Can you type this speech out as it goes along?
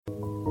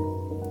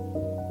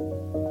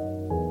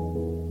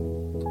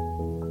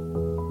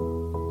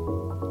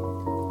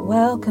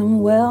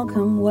Welcome,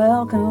 welcome,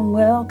 welcome,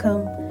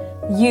 welcome.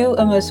 You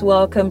are most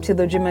welcome to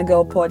the Dreamer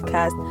Girl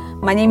podcast.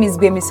 My name is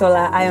Gbemi.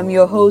 I am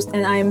your host,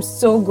 and I am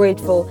so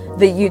grateful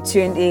that you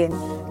tuned in.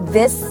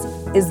 This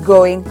is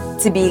going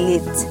to be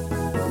lit.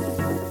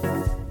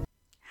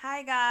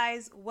 Hi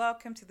guys,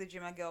 welcome to the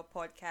Dreamer Girl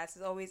podcast.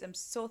 As always, I'm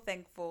so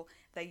thankful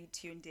that you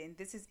tuned in.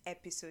 This is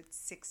episode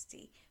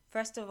 60.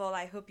 First of all,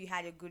 I hope you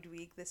had a good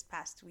week this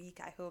past week.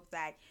 I hope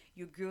that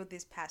you grew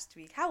this past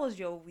week. How was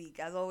your week?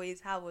 As always,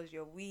 how was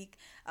your week?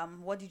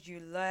 What did you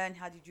learn?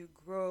 How did you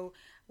grow?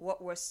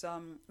 What were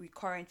some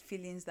recurrent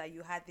feelings that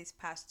you had this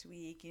past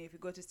week? If you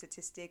go to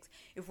statistics,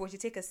 if we were to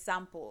take a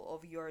sample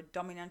of your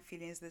dominant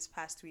feelings this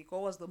past week,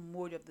 what was the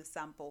mode of the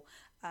sample?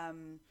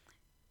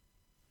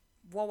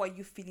 What were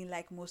you feeling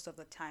like most of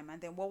the time?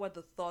 And then what were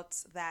the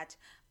thoughts that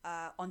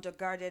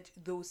undergirded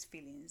those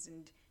feelings?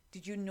 And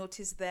did you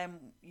notice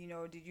them?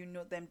 Did you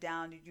note them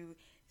down? Did you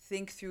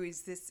think through,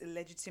 is this a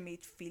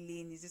legitimate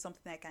feeling? Is this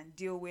something I can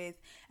deal with?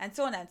 And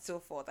so on and so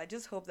forth. I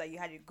just hope that you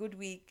had a good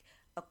week,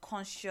 a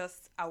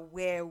conscious,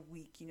 aware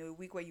week, a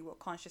week where you were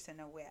conscious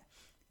and aware.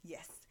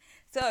 Yes.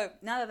 So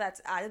now that that's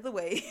out of the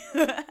way,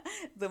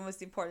 the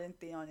most important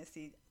thing,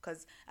 honestly,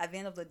 because at the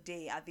end of the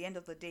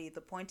day,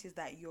 the point is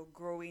that you're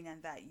growing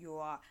and that you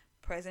are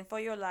present for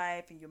your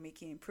life and you're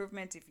making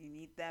improvements if you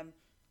need them.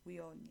 We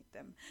all need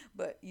them.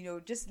 But,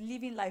 just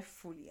living life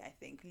fully, I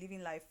think.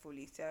 Living life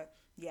fully. So,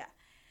 yeah.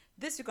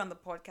 This week on the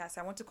podcast,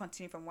 I want to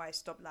continue from where I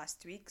stopped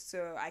last week.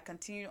 So, I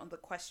continued on the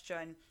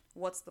question,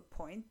 what's the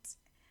point?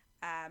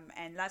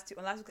 And last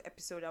week's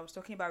episode, I was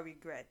talking about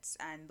regrets.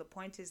 And the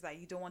point is that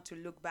you don't want to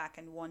look back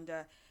and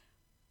wonder,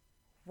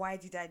 why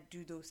did I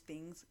do those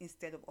things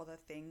instead of other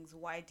things?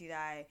 Why did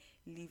I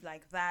live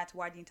like that?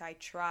 Why didn't I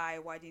try?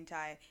 Why didn't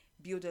I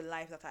build a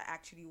life that I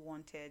actually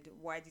wanted?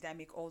 Why did I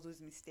make all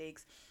those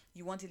mistakes?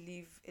 You want to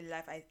live a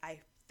life, I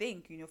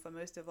think, for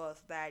most of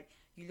us, that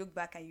you look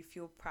back and you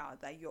feel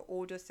proud that your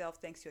older self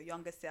thanks your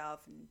younger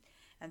self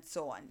and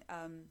so on.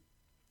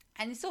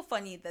 And it's so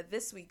funny that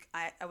this week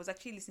I was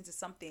actually listening to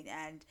something,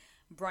 and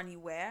Bronnie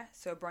Ware.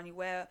 So Bronnie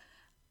Ware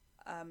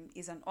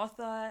is an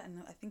author,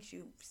 and I think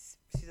she's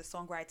a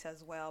songwriter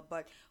as well.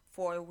 But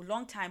for a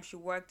long time, she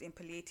worked in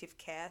palliative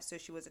care. So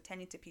she was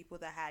attending to people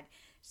that had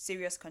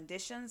serious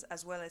conditions,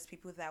 as well as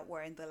people that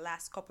were in the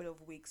last couple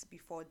of weeks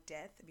before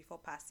death, before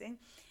passing.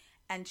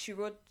 And she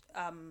wrote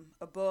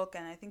a book,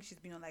 and I think she's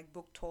been on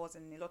book tours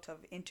and a lot of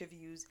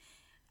interviews.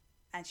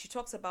 And she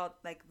talks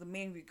about the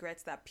main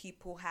regrets that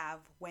people have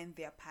when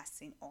they're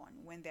passing on,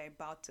 when they're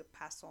about to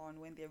pass on,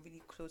 when they're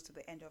really close to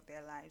the end of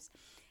their lives.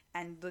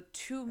 And the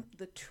two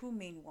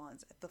main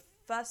ones, the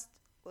first,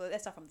 well,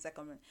 let's start from the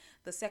second one.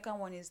 The second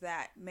one is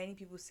that many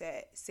people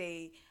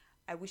say,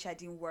 I wish I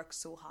didn't work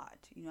so hard.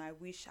 I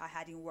wish I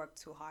hadn't worked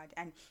so hard.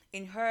 And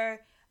in her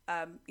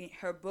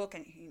book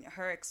and in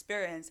her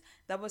experience,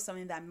 that was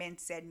something that men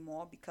said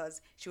more,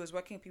 because she was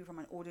working with people from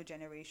an older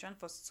generation.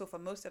 For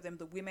most of them,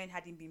 the women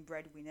hadn't been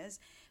breadwinners.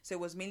 So it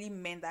was mainly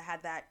men that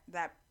had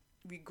that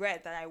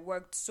regret that I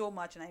worked so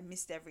much and I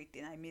missed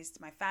everything. I missed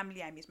my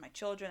family, I missed my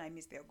children, I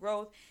missed their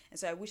growth. And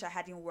so I wish I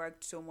hadn't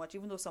worked so much,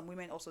 even though some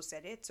women also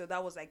said it. So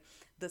that was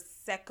the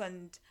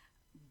second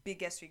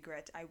biggest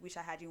regret. I wish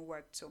I hadn't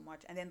worked so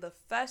much. And then the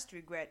first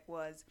regret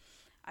was,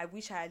 I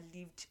wish I had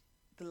lived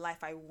the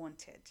life I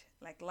wanted,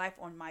 life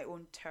on my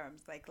own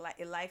terms,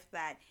 a life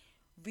that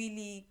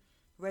really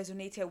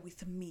resonated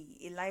with me,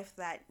 a life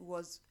that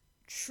was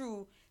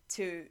true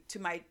to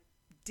my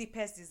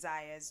deepest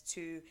desires,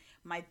 to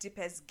my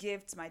deepest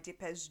gifts, my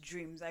deepest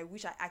dreams. I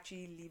wish I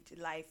actually lived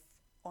life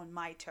on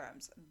my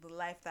terms, the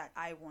life that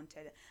I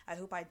wanted. I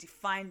hope I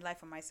defined life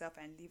for myself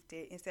and lived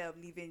it, instead of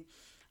living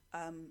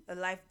a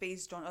life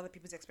based on other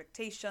people's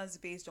expectations,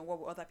 based on what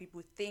would other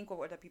people think,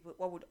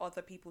 what would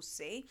other people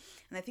say.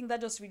 And I think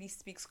that just really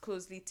speaks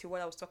closely to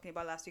what I was talking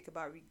about last week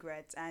about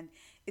regrets. And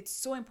it's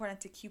so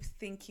important to keep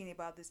thinking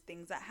about these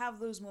things, that have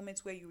those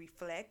moments where you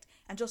reflect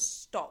and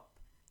just stop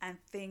and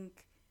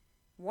think,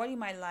 what in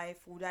my life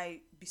would I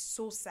be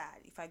so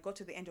sad if I got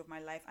to the end of my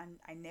life and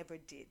I never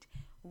did?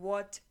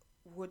 What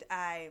would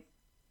I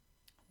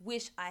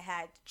wish I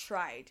had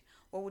tried?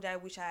 What would I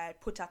wish I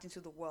had put out into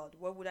the world?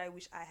 What would I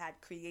wish I had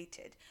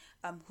created?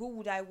 Who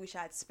would I wish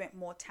I had spent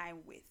more time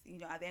with,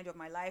 at the end of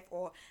my life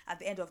or at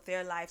the end of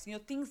their lives?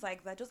 Things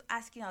like that. Just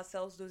asking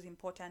ourselves those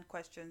important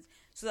questions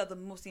so that the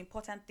most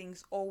important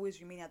things always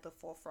remain at the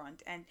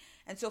forefront. And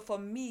so for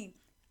me,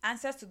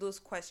 answers to those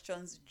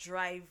questions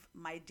drive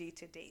my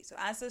day-to-day. So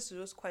answers to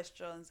those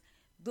questions,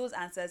 those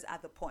answers are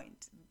the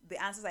point.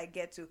 The answers I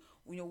get to,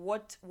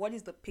 what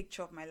is the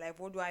picture of my life?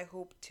 What do I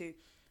hope to,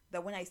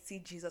 that when I see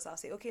Jesus, I'll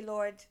say, okay,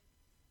 Lord,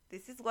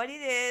 this is what it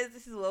is.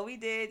 This is what we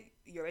did.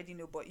 You already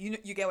know, but you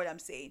get what I'm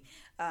saying.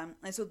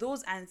 And so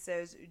those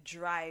answers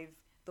drive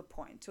the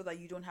point, so that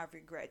you don't have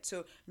regret.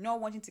 So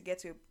not wanting to get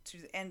to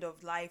the end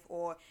of life,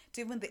 or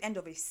to even the end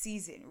of a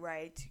season,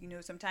 right?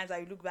 Sometimes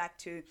I look back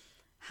to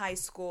high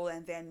school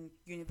and then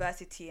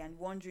university and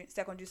wondering,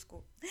 secondary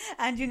school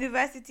and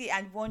university,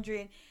 and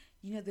wondering,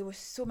 there were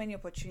so many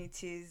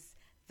opportunities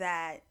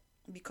that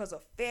because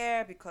of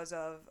fear, because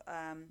of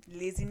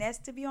laziness,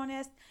 to be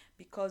honest,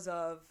 because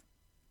of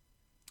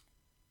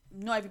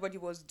not everybody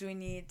was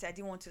doing it. I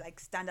didn't want to like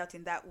stand out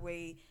in that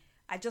way.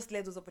 I just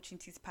let those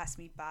opportunities pass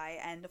me by.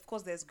 And of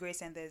course, there's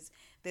grace and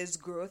there's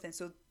growth, and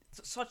so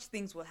such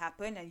things will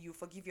happen, and you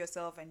forgive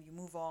yourself and you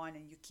move on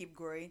and you keep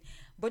growing.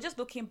 But just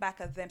looking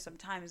back at them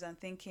sometimes and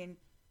thinking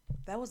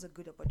that was a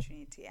good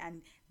opportunity,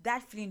 and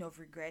that feeling of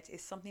regret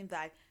is something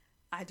that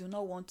I do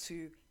not want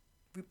to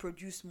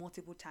reproduce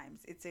multiple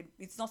times.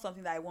 It's not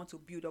something that I want to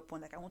build up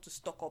on. Like I want to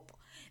stock up.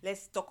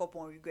 Let's stock up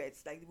on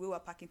regrets. Like we were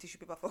packing tissue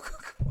paper for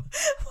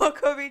for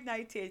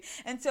COVID-19,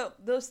 and so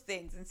those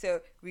things, and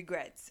so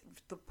regrets.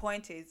 The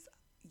point is,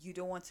 you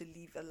don't want to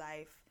live a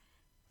life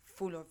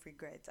full of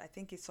regrets. I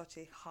think it's such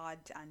a hard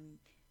and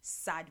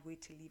sad way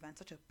to live, and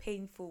such a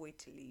painful way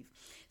to live.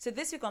 So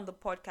this week on the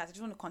podcast, I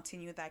just want to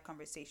continue that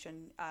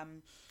conversation.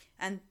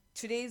 And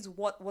today's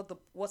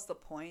what's the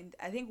point?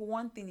 I think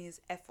one thing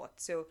is effort.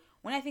 So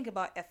when I think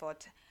about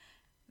effort,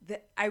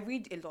 I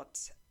read a lot.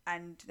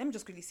 And let me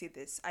just quickly say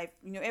this.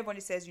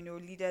 Everybody says,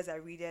 leaders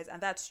are readers,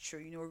 and that's true.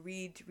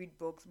 Read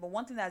books. But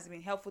one thing that has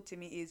been helpful to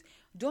me is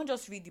don't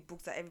just read the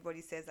books that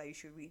everybody says that you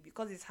should read,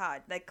 because it's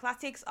hard. Like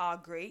classics are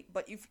great,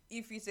 but if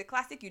it's a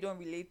classic you don't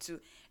relate to,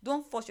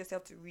 don't force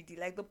yourself to read it.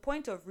 Like the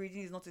point of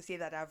reading is not to say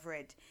that I've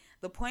read.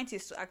 The point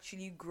is to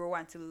actually grow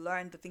and to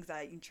learn the things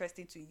that are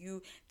interesting to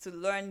you, to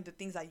learn the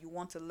things that you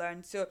want to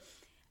learn. So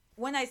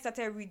when I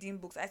started reading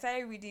books, I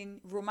started reading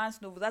romance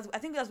novels. I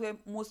think that's where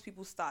most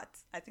people start.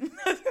 I think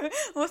that's where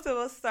most of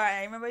us start.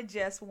 I remember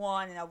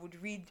JS1, and I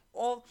would read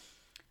all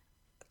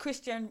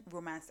Christian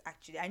romance,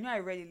 actually. I know I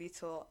read a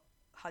little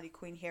Harley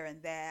Quinn here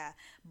and there,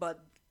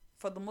 but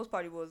for the most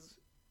part, it was...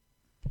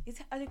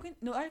 Is it Harley Quinn?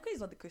 No, Harley Quinn is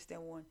not the Christian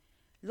one.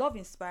 Love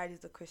Inspired is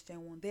the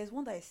Christian one. There's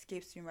one that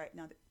escapes me right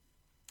now.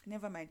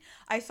 Never mind.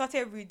 I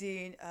started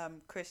reading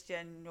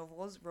Christian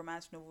novels,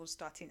 romance novels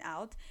starting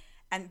out.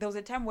 And there was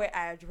a time where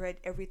I had read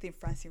everything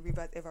Francine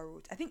Rivers ever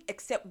wrote. I think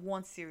except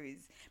one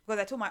series. Because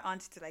I told my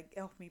aunt to like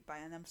help me buy.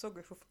 And I'm so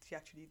grateful she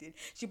actually did.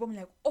 She bought me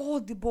like all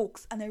the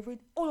books. And I read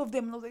all of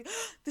them. And I was like,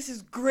 this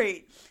is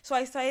great. So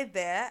I started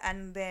there.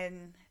 And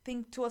then I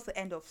think towards the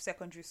end of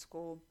secondary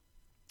school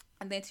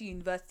and then to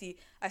university,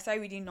 I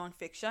started reading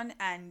nonfiction.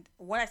 And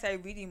what I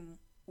started reading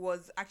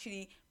was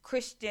actually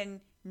Christian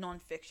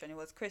nonfiction. It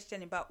was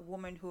Christian about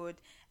womanhood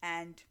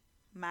and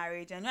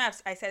marriage. And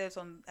I said it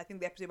on, I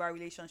think, the episode about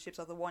relationships,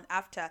 or the one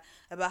after,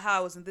 about how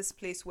I was in this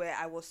place where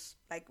I was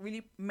like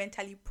really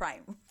mentally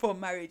prime for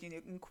marriage,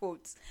 in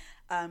quotes.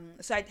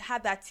 So I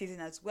had that season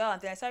as well,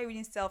 and then I started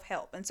reading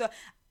self-help,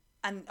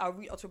 and I'll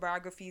read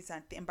autobiographies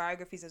and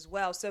biographies as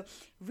well. So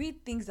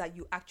read things that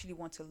you actually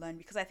want to learn,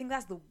 because I think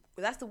that's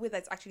the way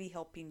that's actually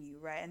helping you,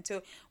 right? And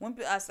so when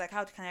people ask like,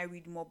 how can I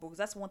read more books?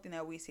 That's one thing I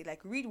always say,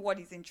 like, read what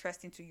is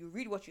interesting to you,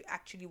 read what you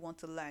actually want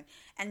to learn.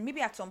 And maybe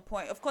at some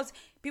point, of course,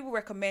 people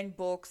recommend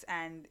books,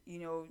 and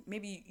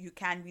maybe you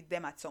can read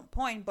them at some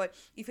point. But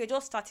if you're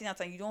just starting out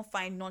and you don't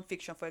find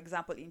nonfiction, for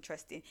example,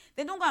 interesting,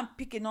 then don't go and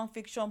pick a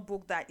nonfiction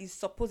book that is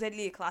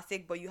supposedly a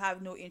classic, but you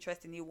have no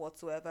interest in it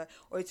whatsoever,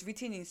 or it's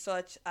written in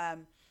such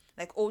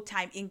like old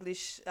time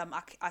English,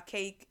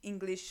 archaic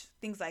English,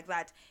 things like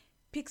that.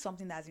 Pick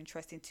something that's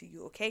interesting to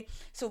you, okay?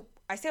 So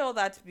I said all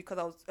that because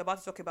I was about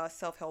to talk about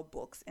self-help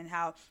books and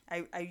how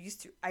I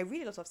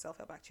read a lot of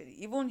self-help, actually,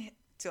 even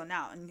till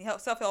now, and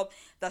self-help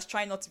that's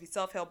trying not to be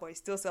self-help, but it's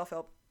still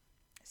self-help.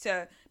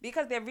 So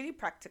because they're really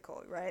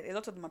practical, right? A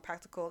lot of them are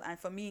practical, and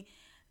for me,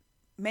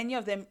 many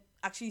of them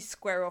actually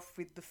square off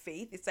with the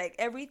faith. It's like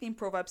everything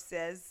Proverbs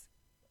says,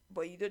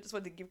 but you don't just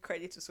want to give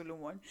credit to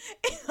Solomon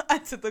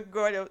and to the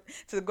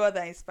God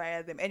that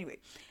inspired them. Anyway,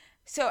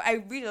 so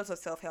I read a lot of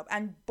self-help,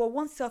 but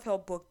one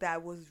self-help book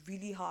that was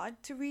really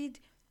hard to read,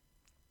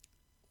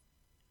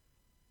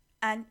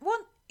 and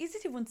one, is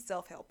it even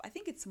self-help? I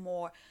think it's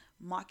more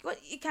market. Well,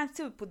 it can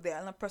still be put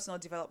there, and personal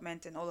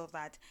development and all of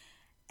that.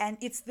 And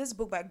it's this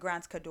book by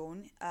Grant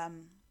Cardone,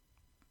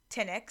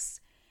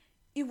 10X.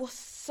 It was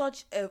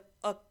such a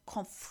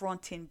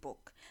confronting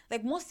book.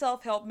 Like, most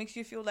self-help makes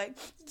you feel like,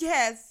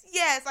 yes,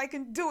 I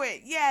can do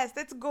it. Yes,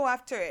 let's go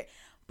after it.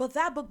 But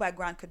that book by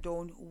Grant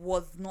Cardone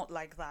was not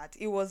like that.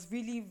 It was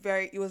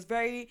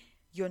very,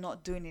 you're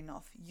not doing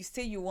enough. You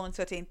say you want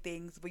certain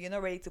things, but you're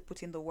not ready to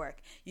put in the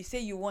work. You say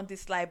you want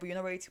this life, but you're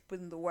not ready to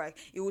put in the work.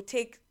 It will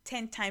take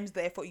 10 times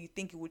the effort you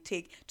think it would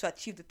take to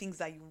achieve the things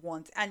that you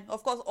want. And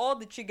of course, all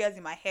the triggers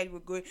in my head were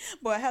good,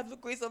 but I have the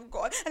grace of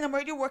God, and I'm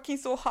already working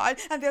so hard,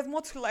 and there's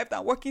more to life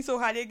than working so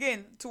hard.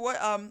 Again, to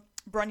what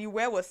Bronnie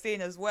Ware was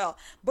saying as well.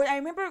 But I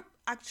remember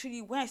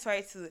actually when I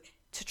started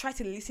to try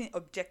to listen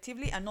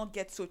objectively and not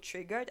get so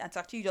triggered, and to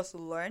actually just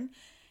learn,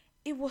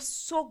 it was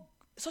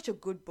such a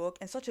good book,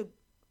 and such a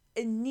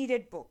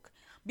needed book.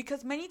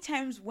 Because many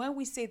times when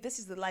we say this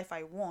is the life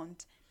I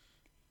want,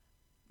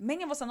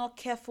 many of us are not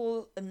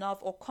careful enough,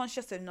 or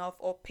conscious enough,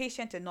 or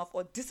patient enough,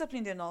 or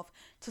disciplined enough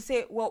to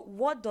say, well,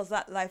 what does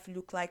that life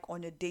look like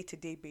on a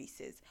day-to-day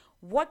basis?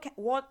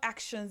 What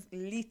actions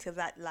lead to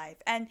that life?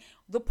 And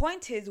the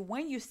point is,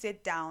 when you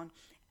sit down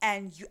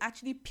and you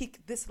actually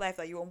pick this life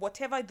that you want,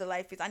 whatever the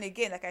life is. And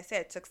again, like I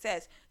said,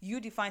 success, you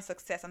define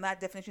success, and that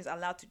definition is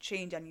allowed to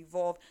change and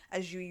evolve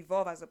as you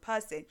evolve as a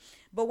person.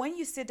 But when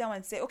you sit down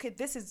and say, okay,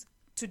 this is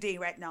today,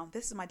 right now,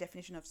 this is my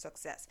definition of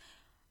success.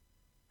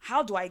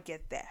 How do I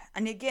get there?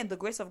 And again, the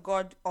grace of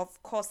God,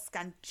 of course,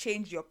 can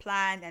change your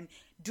plan and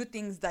do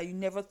things that you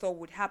never thought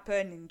would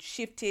happen and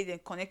shift it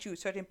and connect you with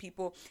certain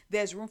people.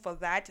 There's room for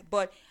that.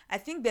 But I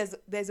think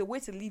there's a way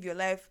to live your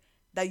life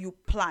that you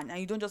plan, and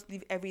you don't just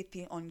leave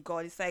everything on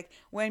God. It's like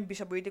when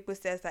Bishop Oyedepo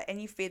says that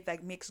any faith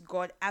that makes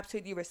God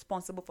absolutely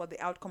responsible for the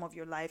outcome of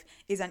your life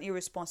is an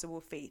irresponsible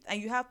faith. And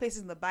you have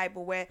places in the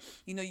Bible where,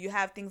 you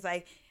have things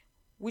like,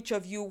 which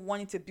of you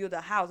wanting to build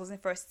a house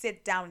doesn't first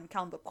sit down and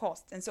count the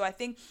cost? And so I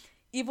think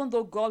even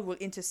though God will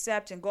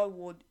intercept and God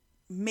would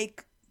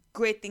make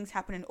great things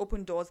happen and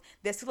open doors,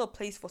 there's still a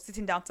place for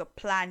sitting down to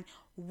plan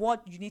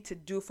what you need to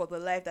do for the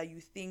life that you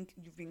think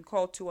you've been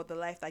called to, or the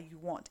life that you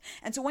want.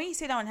 And so when you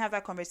sit down and have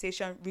that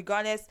conversation,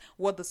 regardless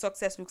what the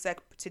success looks like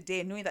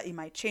today, knowing that it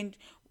might change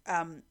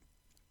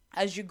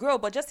as you grow,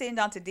 but just sitting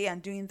down today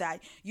and doing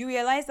that, you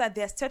realize that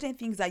there's certain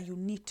things that you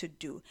need to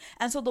do.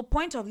 And so the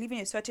point of living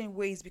a certain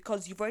way is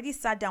because you've already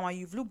sat down and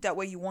you've looked at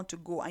where you want to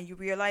go, and you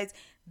realize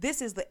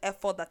this is the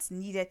effort that's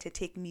needed to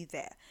take me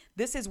there.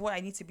 This is what I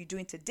need to be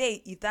doing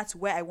today if that's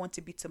where I want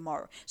to be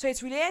tomorrow. So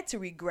it's related to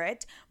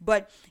regret,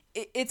 but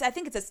I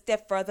think it's a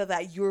step further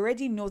that you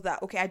already know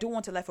that, okay, I don't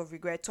want a life of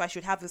regret, so I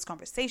should have this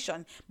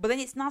conversation. But then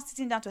it's not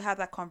sitting down to have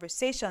that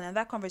conversation, and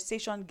that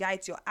conversation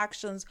guides your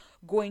actions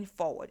going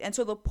forward. And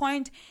so the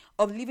point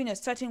of living a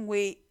certain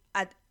way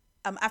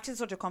after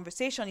such a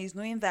conversation is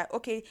knowing that,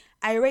 okay,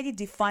 I already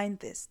defined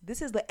this.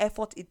 This is the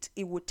effort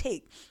it would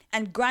take.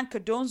 And Grant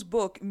Cardone's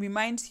book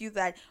reminds you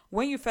that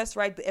when you first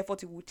write the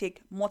effort it would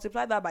take,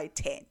 multiply that by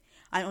 10.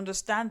 And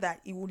understand that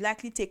it would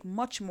likely take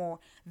much more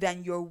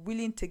than you're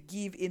willing to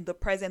give in the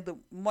present,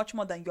 much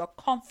more than you're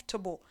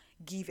comfortable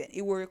giving.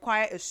 It will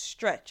require a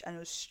stretch and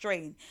a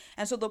strain.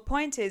 And so the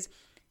point is,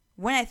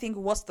 when I think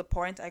what's the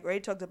point, I already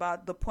talked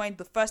about the point.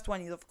 The first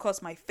one is, of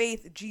course, my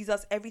faith,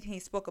 Jesus, everything he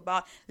spoke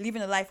about,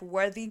 living a life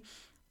worthy.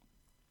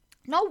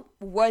 Not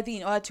worthy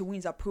in order to win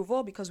his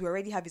approval, because we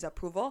already have his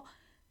approval.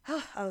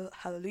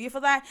 Hallelujah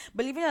for that.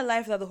 But living a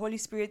life that the Holy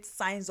Spirit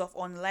signs off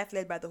on, a life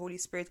led by the Holy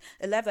Spirit,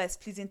 a life that is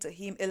pleasing to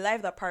him, a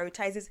life that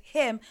prioritizes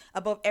him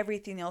above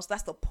everything else.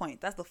 That's the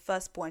point. That's the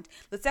first point.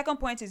 The second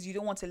point is you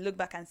don't want to look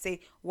back and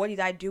say, what did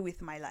I do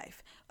with my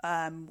life?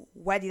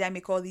 Why did I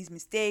make all these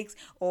mistakes?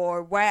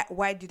 Or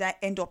why did I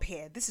end up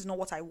here? This is not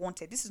what I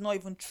wanted. This is not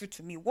even true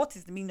to me. What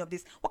is the meaning of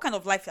this? What kind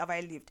of life have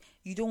I lived?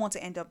 You don't want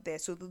to end up there.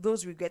 So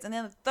those regrets. And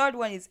then the third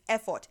one is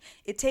effort.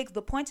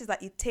 The point is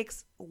that it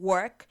takes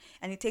work,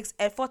 and it takes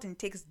effort, and it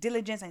takes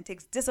diligence, and it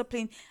takes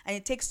discipline, and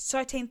it takes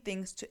certain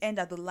things to end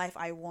at the life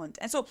I want.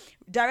 And so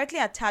directly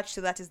attached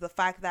to that is the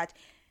fact that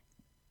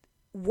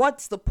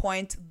what's the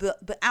point,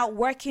 the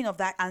outworking of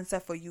that answer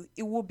for you,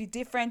 it will be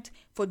different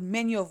for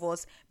many of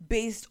us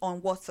based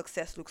on what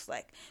success looks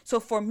like. So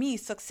for me,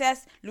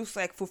 success looks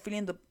like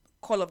fulfilling the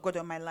call of God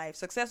on my life.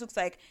 Success looks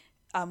like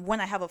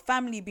when I have a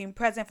family, being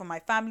present for my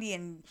family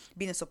and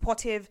being a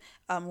supportive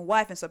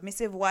wife and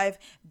submissive wife,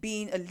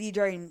 being a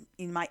leader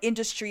in my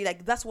industry.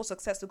 Like, that's what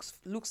success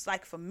looks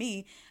like for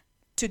me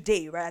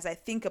today, right? As I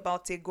think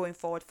about it going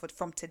forward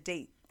from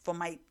today, for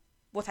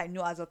what I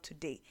know as of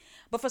today.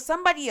 But for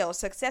somebody else,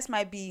 success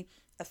might be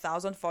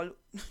 1,000 followers.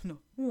 No,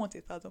 who wants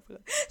 1,000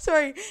 followers?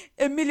 Sorry,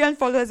 1 million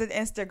followers on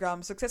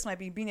Instagram. Success might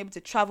be being able to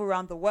travel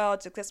around the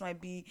world. Success might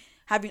be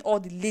having all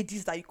the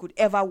ladies that you could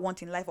ever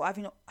want in life, or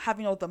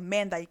having all the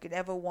men that you could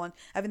ever want,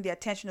 having the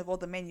attention of all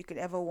the men you could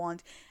ever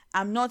want.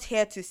 I'm not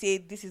here to say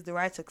this is the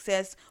right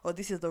success or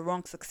this is the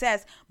wrong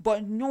success,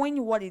 but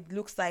knowing what it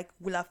looks like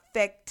will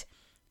affect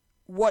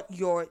what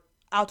your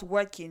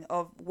outworking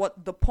of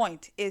what the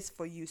point is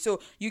for you. So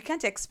you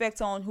can't expect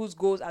someone whose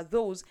goals are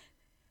those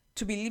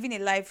to be living a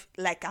life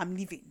like I'm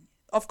living.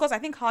 Of course, I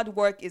think hard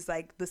work is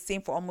like the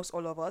same for almost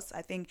all of us.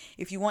 I think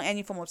if you want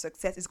any form of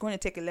success, it's going to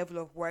take a level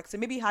of work. So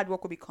maybe hard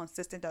work will be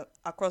consistent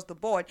across the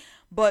board,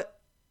 but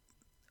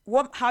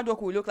what hard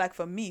work will look like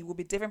for me will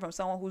be different from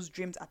someone whose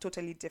dreams are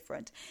totally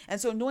different. And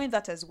so knowing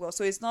that as well.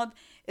 So this is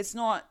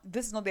not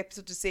the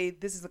episode to say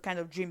this is the kind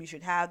of dream you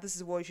should have, this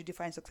is what you should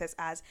define success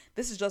as.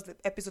 This is just the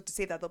episode to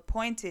say that the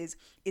point is,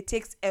 it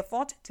takes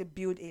effort to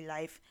build a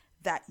life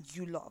that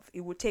you love.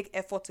 It will take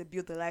effort to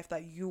build the life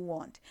that you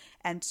want.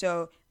 And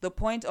so the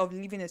point of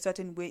living a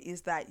certain way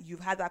is that you've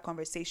had that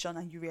conversation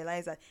and you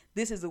realize that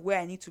this is the way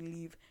I need to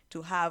live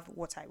to have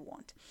what I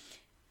want.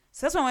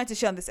 So that's what I wanted to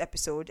share on this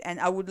episode, and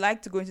I would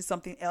like to go into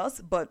something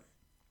else, but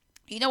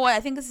you know what? I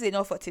think this is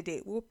enough for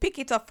today. We'll pick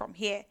it up from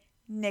here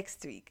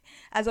next week.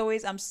 As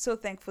always, I'm so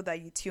thankful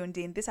that you tuned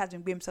in. This has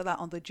been Gbemi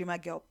on the Dreamer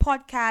Girl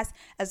podcast.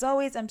 As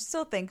always, I'm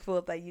so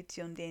thankful that you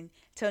tuned in.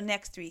 Till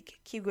next week,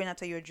 keep going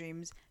after your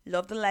dreams.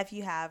 Love the life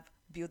you have.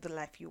 Build the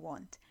life you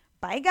want.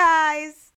 Bye, guys.